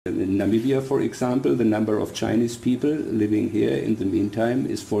In Namibia, for example, the number of Chinese people living here in the meantime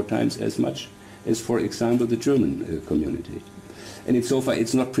is 4 times as much as, for example, the German community. And so far,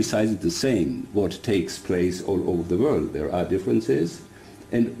 it's not precisely the same what takes place all over the world. There are differences.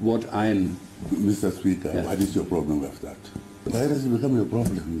 And what I'm... Mr. Speaker, yeah. What is your problem with that? Why does it become your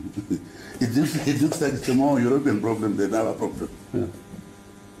problem? It looks like it's a more European problem than our problem. Yeah.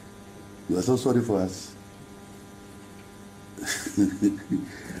 You are so sorry for us.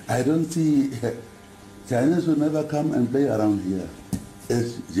 I don't see... Chinese will never come and play around here.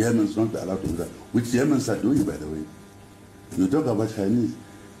 As Germans not allowed to do that. Which Germans are doing, by the way. You talk about Chinese.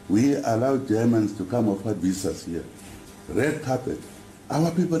 We allow Germans to come offer visas here. Red carpet. Our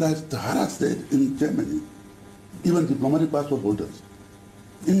people are harassed in Germany. Even diplomatic passport holders.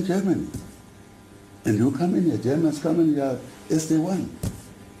 In Germany. And you come in here, Germans come in here as they want.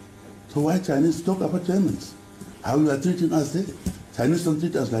 So why Chinese talk about Germans? How you are treating us there? Chinese don't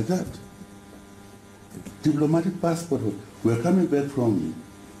treat us like that. Diplomatic passport. We are coming back from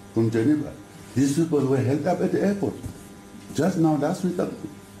Geneva. These people were held up at the airport. Just now, last week,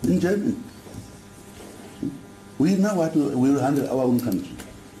 in Germany. We know what we will handle our own country.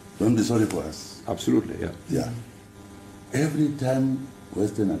 Don't be sorry for us. Absolutely, yeah. Yeah. Every time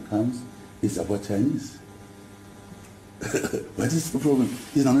Westerner comes, it's about Chinese. What is the problem?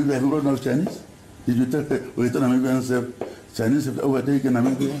 Is Namibia everyone knows Chinese? Did you tell Namibians that Chinese have overtaken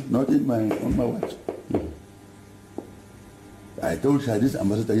Namibia? Not on my watch. I told Chinese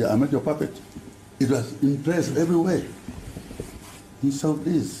ambassador, yeah, I'm not your puppet. It was in press everywhere. So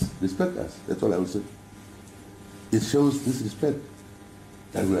please, respect us. That's all I would say. It shows disrespect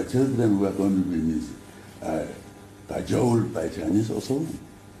that we are children who are going to be cajoled by Chinese or so on.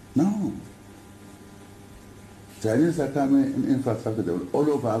 No. Chinese are coming in infrastructure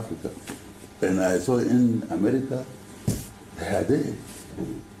all over Africa. And I saw in America, they are there.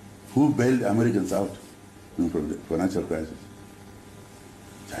 Who bailed Americans out from the financial crisis?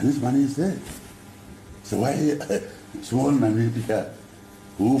 Chinese money is there. So why small Namibia,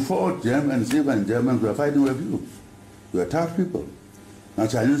 who fought Germans, even Germans were fighting with you? We are tough people. Now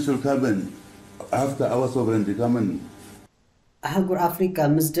Chinese will come and after our sovereignty come and... أحجر أفريقيا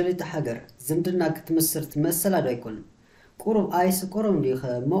مزدلت حجر زمدنا كتمسرت مسلا دايكون قرب آيس قرب ليخ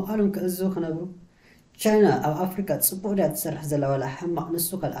مو قالوا كأزو خنبرو China أو أفريقيا تصبح ده تسرح زلا ولا حمق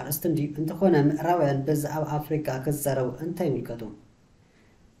نسوق الأرستن دي أنت خونا مراويان بز أو أفريقيا كزارو أنت يملكتهم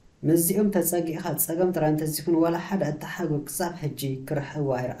مزيهم تساقي أخذ ساقم ترى أنت تكون ولا حد أتحجر كساب حجي كرح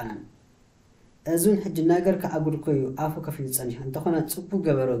واير أنا أزون حج ناجر كأقول كيو أفو كفي تصنيح أنت خونا تصبح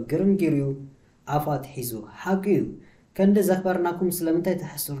جبرو جرم جريو أفات حيزو حقيو كان ده زخبرناكم سلامتي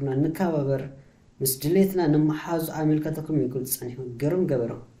تحسرنا نكابر مسجليتنا نمحازو عملكتكم يقول تصنيح جرم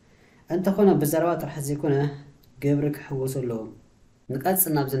جبرو أنت خونا بزروات رح زيكونه جبرك حوصوا لهم نقص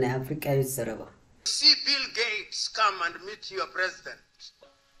نابزنا أفريقيا يزربا. See Bill Gates come and meet your president.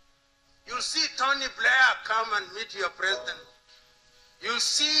 You'll see Tony Blair come and meet your president. You'll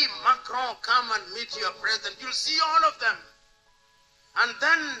see Macron come and meet your president. You'll see all of them. And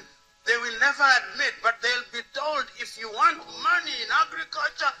then they will never admit, but they'll be told, if you want money in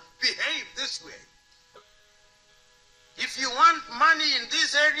agriculture, behave this way. If you want money in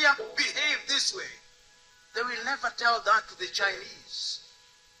this area, behave this way. They will never tell that to the Chinese.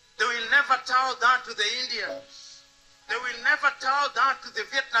 They will never tell that to the Indians. They will never tell that to the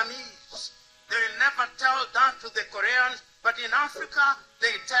Vietnamese. They will never tell that to the Koreans. But in Africa,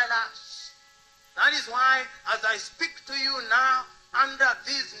 they tell us. That is why, as I speak to you now, under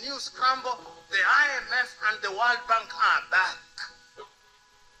this new scramble, the IMF and the World Bank are back.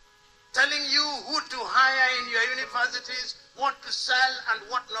 Telling you who to hire in your universities, what to sell and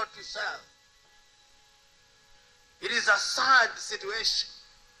what not to sell. It is a sad situation.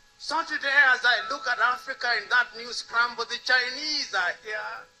 So today, as I look at Africa in that new scramble, the Chinese are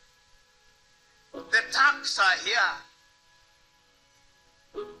here. The Turks are here.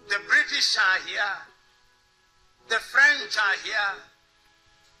 The British are here. The French are here.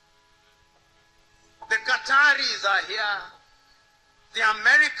 The Qataris are here. The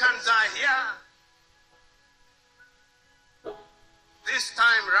Americans are here. This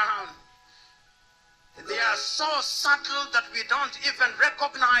time round, they are so subtle that we don't even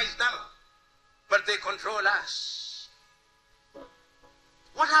recognize them, but they control us.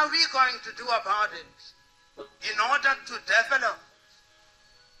 What are we going to do about it in order to develop?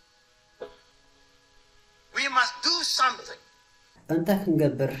 We must do something. أنت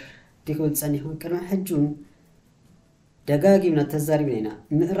خنجبر تقول تصنيحون كلام حجون دقاقي من التزاري بيننا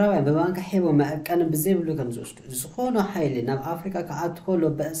مقراوي ببانك حيبو ما كان بزيب له كم زوجته زخونه حيلي ناب أفريقيا كعاد خلو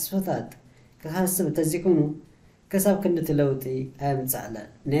بأسفتات كهاسب تزيكونو كسب كنت لوتي أم زعلان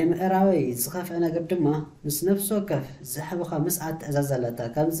نام أراوي زخاف أنا قدما مس نفسه كف زحب خمس عت أزازلتا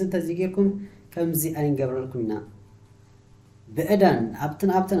كم زنت زيجيركم كم زي أين قبلكمنا بأدان عبتن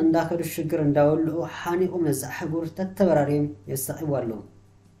انداخل الشجر انداول حانيقوم نزحبور تتبراريم يستقبوا له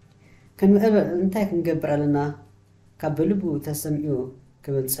كان مقبل انتاك نقبر لنا كبلبو تسمعو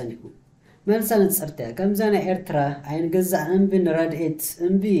كبل سنيكو مالسان تصرتها كم زانا إرترا عين قزع انبي نرادئت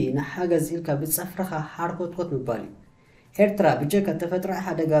انبي نحاقز إلكا بتصفرخا حاركوت قوت مبالي إرترا بجاكا تفترع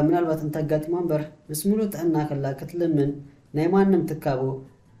حدقا من البات انتاقات منبر بسمولوت أناك الله كتلمن نايمان نمتكابو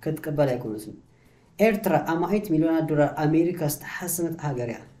كتقبل يكون اسم إرترا أما 8 مليون دولار أمريكا استحسنت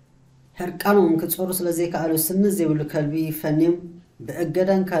هاجريا هرقانهم كتصورو سلازيكا قالو سنزي والكلبي فنيم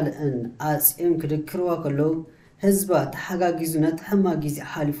بأقدان كالأن آسئم كدكروا كلو هزبا تحاقاقيزو نتحماقيزي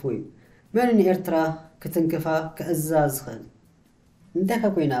حالفوي من إرترا كتنكفا كأزاز خل انتاكا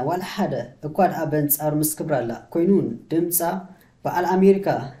كوينا والحادة اكواد أبنس أر مسكبرالا كوينون دمسا بقال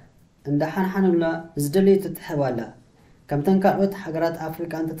أمريكا اندحان حانولا ازدلي تتحوالا كم تنكاروت حقرات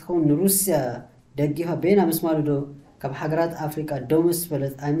أفريقيا انت تخون روسيا دقيها بينا مسمالدو كم حقرات أفريقيا دومس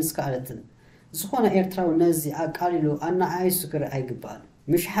بلد أي مسكالتن زخونا إرترا ونزي أقاليلو أنا أي سكر أي قبال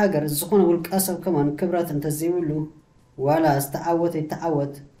مش حاجر زخونا والكاسب كمان كبرات انت زيولو ولا استعوت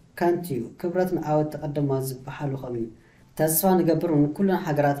يتعوت كانتيو كبرات نعوت تقدم مازب بحالو خمي تسفان قبرون كلنا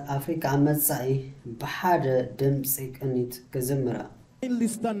حقرات أفريقيا عمد سعي بحادة دمسيك أنيت كزمرا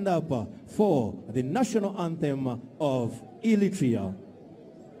Stand up for the national anthem of Eritrea.